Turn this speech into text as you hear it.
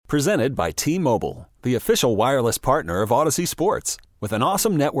Presented by T-Mobile, the official wireless partner of Odyssey Sports. With an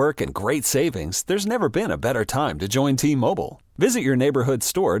awesome network and great savings, there's never been a better time to join T-Mobile. Visit your neighborhood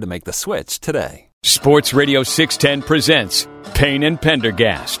store to make the switch today. Sports Radio 610 presents Payne and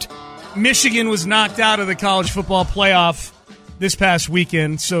Pendergast. Michigan was knocked out of the college football playoff this past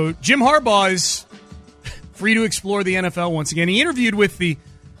weekend, so Jim Harbaugh is free to explore the NFL once again. He interviewed with the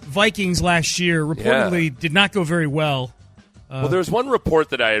Vikings last year, reportedly did not go very well. Well, there was one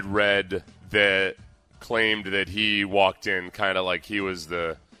report that I had read that claimed that he walked in kind of like he was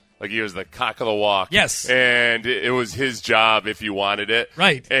the cock of the walk. Yes. And it was his job if you wanted it.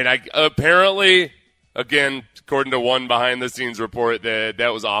 Right. And apparently, again, according to one behind-the-scenes report, that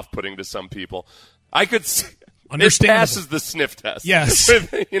was off-putting to some people. I could see. It passes the sniff test. Yes.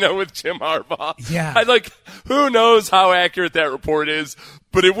 with Jim Harbaugh. Yeah. Who knows how accurate that report is,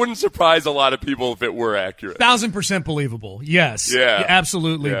 but it wouldn't surprise a lot of people if it were accurate. 1,000% believable. Yes. Yeah.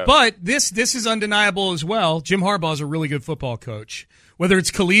 Absolutely. Yeah. But this is undeniable as well. Jim Harbaugh is a really good football coach. Whether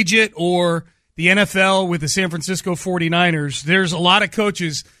it's collegiate or the NFL with the San Francisco 49ers, there's a lot of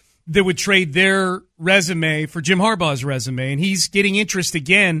coaches that would trade their resume for Jim Harbaugh's resume, and he's getting interest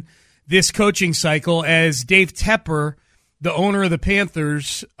again this coaching cycle as Dave Tepper, the owner of the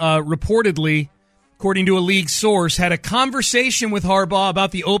Panthers, reportedly, according to a league source, had a conversation with Harbaugh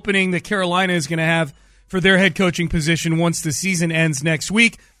about the opening that Carolina is going to have for their head coaching position once the season ends next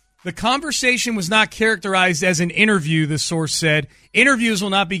week. The conversation was not characterized as an interview, the source said. Interviews will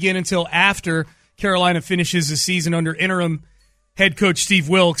not begin until after Carolina finishes the season under interim head coach Steve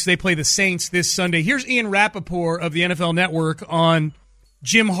Wilks. They play the Saints this Sunday. Here's Ian Rappaport of the NFL Network on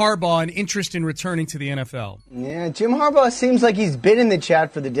Jim Harbaugh and interest in returning to the NFL. Yeah, Jim Harbaugh seems like he's been in the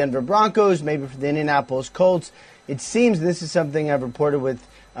chat for the Denver Broncos, maybe for the Indianapolis Colts. It seems, and this is something I've reported with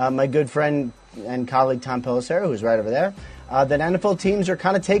my good friend and colleague Tom Pelissero, who's right over there, that NFL teams are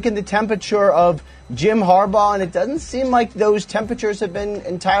kind of taking the temperature of Jim Harbaugh, and it doesn't seem like those temperatures have been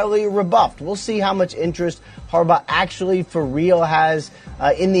entirely rebuffed. We'll see how much interest Harbaugh actually for real has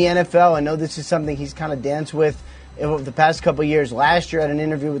in the NFL. I know this is something he's kind of danced with over the past couple of years. Last year, at an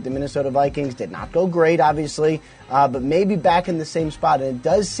interview with the Minnesota Vikings, did not go great, obviously, but maybe back in the same spot. And it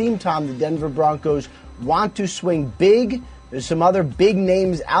does seem, Tom, the Denver Broncos want to swing big. There's some other big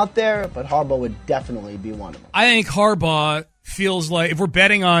names out there, but Harbaugh would definitely be one of them. I think Harbaugh feels like, if we're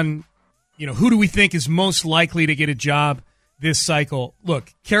betting on, who do we think is most likely to get a job this cycle?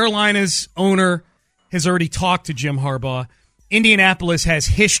 Look, Carolina's owner has already talked to Jim Harbaugh. Indianapolis has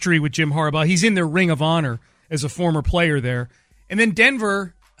history with Jim Harbaugh. He's in their ring of honor as a former player there. And then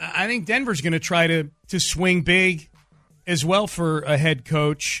Denver, I think Denver's going to try to swing big as well for a head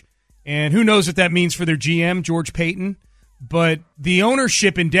coach. And who knows what that means for their GM, George Payton. But the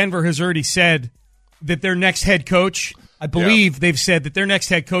ownership in Denver has already said that their next head coach, I believe they've said that their next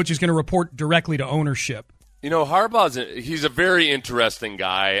head coach is going to report directly to ownership. He's a very interesting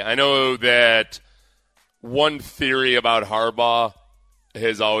guy. I know that one theory about Harbaugh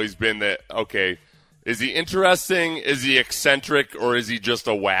has always been that, okay, is he interesting? Is he eccentric? Or is he just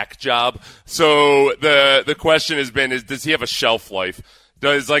a whack job? So the question has been, does he have a shelf life?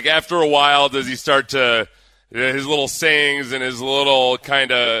 After a while, does he start to, his little sayings and his little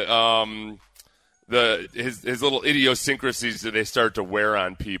kind of, his little idiosyncrasies, do they start to wear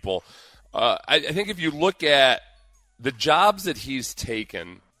on people? I think if you look at the jobs that he's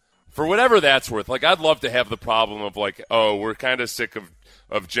taken, for whatever that's worth, I'd love to have the problem of we're kind of sick of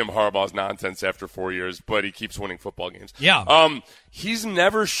Jim Harbaugh's nonsense after 4 years, but he keeps winning football games. Yeah. He's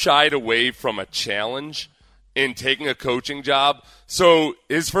never shied away from a challenge in taking a coaching job. So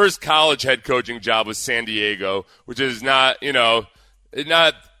his first college head coaching job was San Diego, which is not as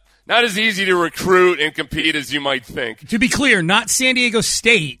easy to recruit and compete as you might think. To be clear, not San Diego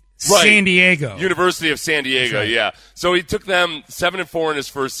State, right. San Diego. University of San Diego, right. Yeah. So he took them 7-4 in his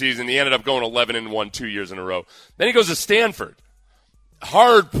first season. He ended up going 11-1 2 years in a row. Then he goes to Stanford.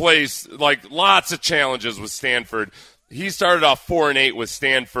 Hard place, lots of challenges with Stanford. He started off 4-8 with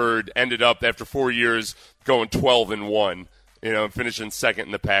Stanford, ended up after 4 years going 12-1, finishing second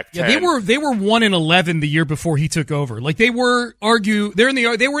in the Pac-10. Yeah, they were 1-11 the year before he took over. They were in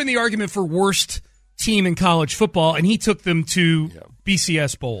the argument for worst team in college football, and he took them to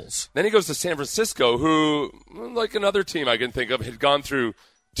BCS bowls. Then he goes to San Francisco, who, like another team I can think of, had gone through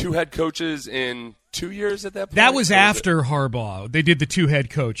two head coaches in 2 years at that point. That was after Harbaugh. They did the two head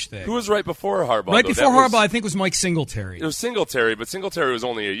coach thing. Who was right before Harbaugh? Right before Harbaugh, I think, was Mike Singletary. It was Singletary, but Singletary was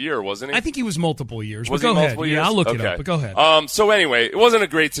only a year, wasn't he? I think he was multiple years. Was but he go multiple ahead. years? Yeah, I'll look okay. it up, but go ahead. So anyway, it wasn't a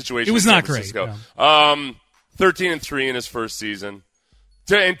great situation. It was in not San Francisco. great. No. 13-3 in his first season.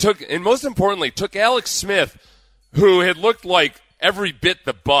 And most importantly, took Alex Smith, who had looked like every bit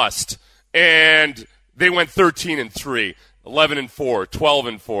the bust, and they went 13-3. 11-4,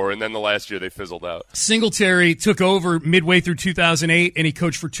 12-4, and then the last year they fizzled out. Singletary took over midway through 2008, and he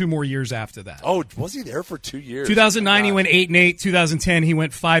coached for 2 more years after that. Oh, was he there for 2 years? 2009 he went 8-8. 2010 he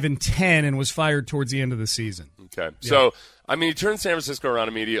went 5-10 and was fired towards the end of the season. Okay, so I mean, he turned San Francisco around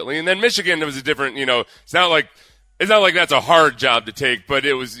immediately, and then Michigan was a different. It's not like that's a hard job to take, but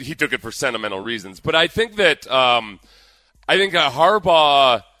he took it for sentimental reasons. But I think that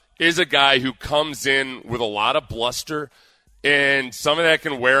Harbaugh is a guy who comes in with a lot of bluster. And some of that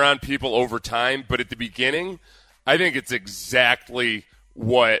can wear on people over time. But at the beginning, I think it's exactly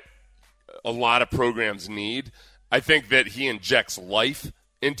what a lot of programs need. I think that he injects life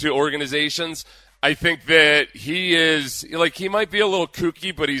into organizations. I think that he might be a little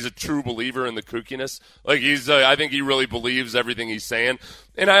kooky, but he's a true believer in the kookiness. I think he really believes everything he's saying.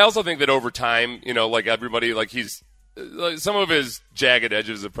 And I also think that over time, some of his jagged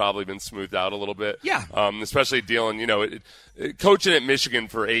edges have probably been smoothed out a little bit. Yeah. Especially dealing, coaching at Michigan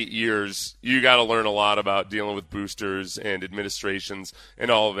for 8 years, you got to learn a lot about dealing with boosters and administrations and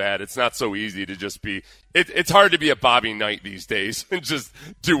all of that. It's not so easy to just be it's hard to be a Bobby Knight these days and just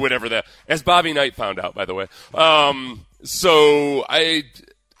do whatever that, as Bobby Knight found out, by the way. So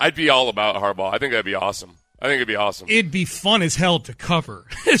I'd be all about Harbaugh. I think that'd be awesome. It'd be fun as hell to cover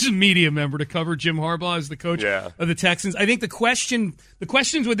as a media member, to cover Jim Harbaugh as the coach of the Texans. I think the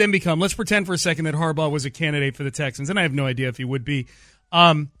questions would then become, let's pretend for a second that Harbaugh was a candidate for the Texans, and I have no idea if he would be.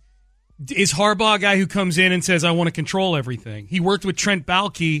 Is Harbaugh a guy who comes in and says, I want to control everything? He worked with Trent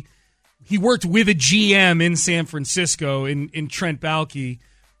Baalke. He worked with a GM in San Francisco in Trent Baalke.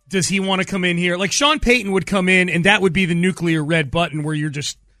 Does he want to come in here? Like Sean Payton would come in, and that would be the nuclear red button where you're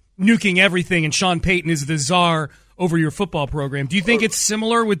just nuking everything, and Sean Payton is the czar over your football program. Do you think it's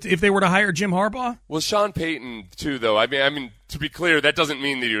similar with if they were to hire Jim Harbaugh? Well, Sean Payton too, though. I mean, to be clear, that doesn't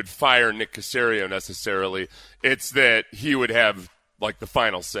mean that he would fire Nick Caserio necessarily. It's that he would have the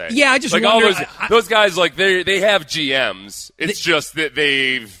final say. Yeah, I just wonder, all those guys they have GMs. It's just that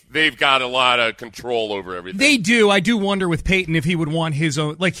they've got a lot of control over everything. They do. I do wonder with Payton if he would want his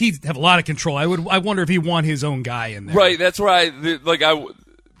own. He'd have a lot of control. I wonder if he'd want his own guy in there. Right. That's why.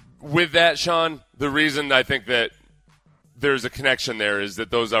 With that, Sean, the reason I think that there's a connection there is that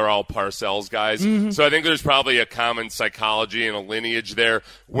those are all Parcells guys. Mm-hmm. So I think there's probably a common psychology and a lineage there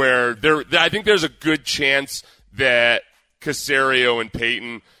where I think there's a good chance that Caserio and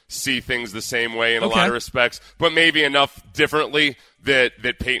Payton see things the same way in a lot of respects, but maybe enough differently that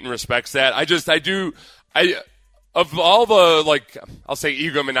Payton respects that. Of all the, I'll say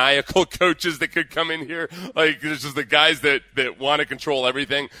egomaniacal coaches that could come in here, there's just the guys that want to control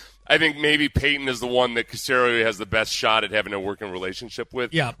everything. I think maybe Payton is the one that Caserio has the best shot at having a working relationship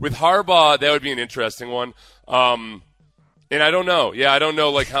with. Yeah. With Harbaugh, that would be an interesting one. And I don't know. Yeah, I don't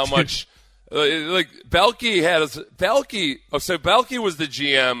know, how much. Baalke was the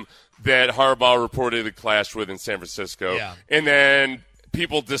GM that Harbaugh reportedly clashed with in San Francisco. Yeah. And then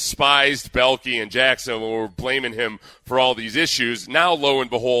people despised Baalke and Jackson and were blaming him for all these issues. Now, lo and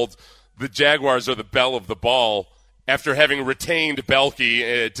behold, the Jaguars are the belle of the ball after having retained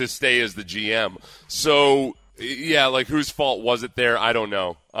Baalke to stay as the GM. So, yeah, whose fault was it there? I don't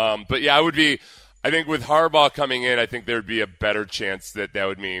know. But, yeah, I think with Harbaugh coming in, I think there would be a better chance that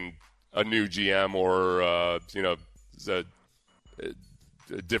would mean a new GM or, a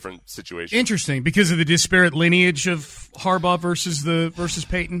different situation. Interesting, because of the disparate lineage of Harbaugh versus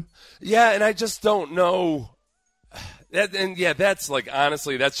Payton. Yeah, and I just don't know. That's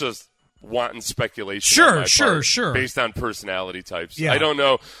honestly, that's just wanton speculation. Sure. Based on personality types. Yeah. I don't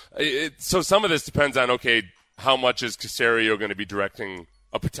know. So some of this depends on how much is Caserio going to be directing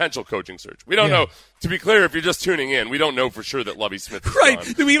a potential coaching search. We don't know. To be clear, if you're just tuning in, we don't know for sure that Lovie Smith is right.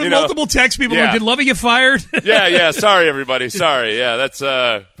 gone. Do we have multiple text people going, did Lovie get fired? Yeah. Sorry, everybody. Sorry. Yeah, that's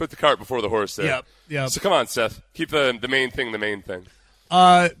put the cart before the horse there. Yep. So come on, Seth. Keep the main thing the main thing.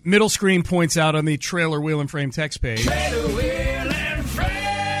 Middle screen points out on the Trailer Wheel and Frame text page. Trailer Wheel and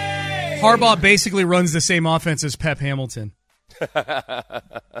Frame! Harbaugh basically runs the same offense as Pep Hamilton.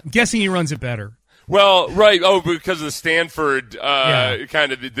 I'm guessing he runs it better. Well, right. Oh, because of the Stanford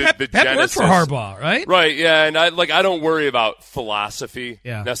kind of the Pep genesis. Worked for Harbaugh, right? Right. Yeah, and I don't worry about philosophy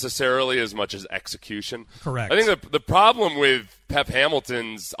necessarily as much as execution. Correct. I think the problem with Pep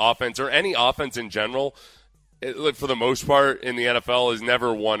Hamilton's offense or any offense in general, for the most part in the NFL, is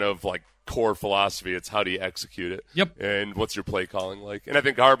never one of core philosophy. It's how do you execute it? Yep. And what's your play calling like? And I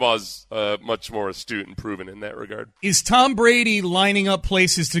think Harbaugh's much more astute and proven in that regard. Is Tom Brady lining up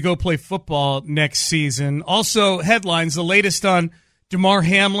places to go play football next season? Also, headlines, the latest on DeMar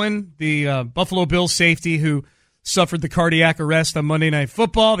Hamlin, the Buffalo Bills safety who suffered the cardiac arrest on Monday Night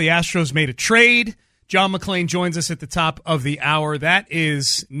Football. The Astros made a trade. John McClain joins us at the top of the hour. That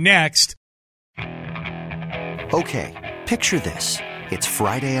is next. Okay, picture this. It's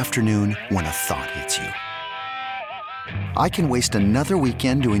Friday afternoon when a thought hits you. I can waste another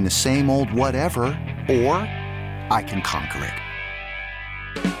weekend doing the same old whatever, or I can conquer it.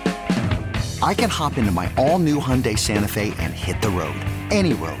 I can hop into my all-new Hyundai Santa Fe and hit the road.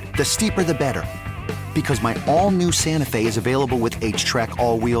 Any road. The steeper, the better. Because my all-new Santa Fe is available with H-Track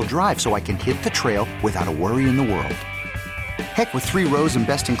all-wheel drive, so I can hit the trail without a worry in the world. Heck, with 3 rows and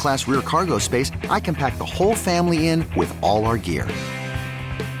best-in-class rear cargo space, I can pack the whole family in with all our gear.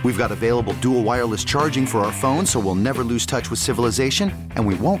 We've got available dual wireless charging for our phones, so we'll never lose touch with civilization, and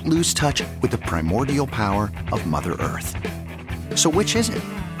we won't lose touch with the primordial power of Mother Earth. So which is it?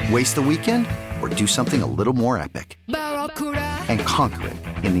 Waste the weekend or do something a little more epic? And conquer it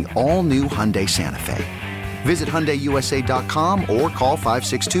in the all-new Hyundai Santa Fe. Visit HyundaiUSA.com or call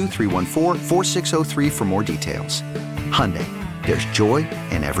 562-314-4603 for more details. Hyundai, there's joy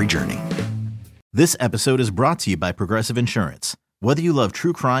in every journey. This episode is brought to you by Progressive Insurance. Whether you love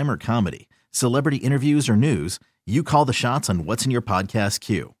true crime or comedy, celebrity interviews or news, you call the shots on what's in your podcast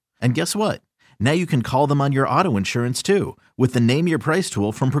queue. And guess what? Now you can call them on your auto insurance too with the Name Your Price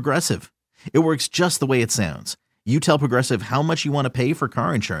tool from Progressive. It works just the way it sounds. You tell Progressive how much you want to pay for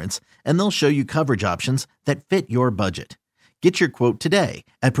car insurance, and they'll show you coverage options that fit your budget. Get your quote today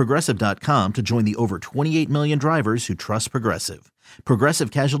at Progressive.com to join the over 28 million drivers who trust Progressive. Progressive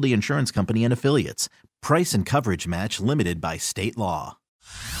Casualty Insurance Company and Affiliates. Price and coverage match limited by state law.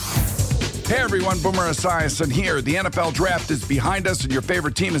 Hey everyone, Boomer Esiason here. The NFL Draft is behind us and your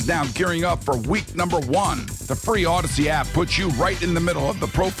favorite team is now gearing up for week number 1. The free Odyssey app puts you right in the middle of the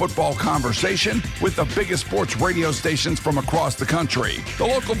pro football conversation with the biggest sports radio stations from across the country. The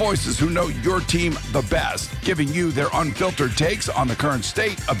local voices who know your team the best, giving you their unfiltered takes on the current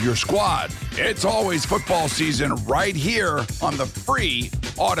state of your squad. It's always football season right here on the free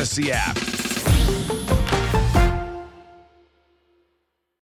Odyssey app.